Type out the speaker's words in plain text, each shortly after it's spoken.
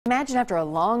Imagine after a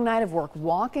long night of work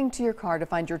walking to your car to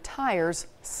find your tires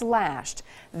slashed.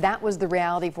 That was the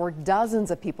reality for dozens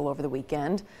of people over the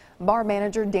weekend. Bar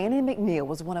manager Danny McNeil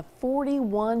was one of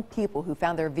 41 people who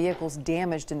found their vehicles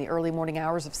damaged in the early morning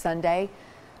hours of Sunday.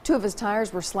 Two of his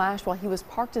tires were slashed while he was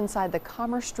parked inside the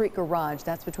Commerce Street garage.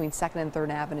 That's between 2nd and 3rd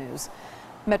Avenues.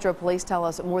 Metro police tell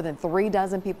us more than 3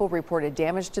 dozen people reported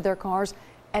damage to their cars,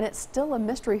 and it's still a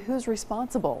mystery who's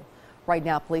responsible. Right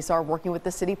now, police are working with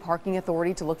the city parking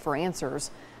authority to look for answers.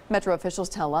 Metro officials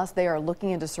tell us they are looking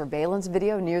into surveillance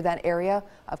video near that area.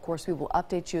 Of course, we will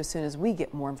update you as soon as we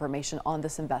get more information on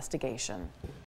this investigation.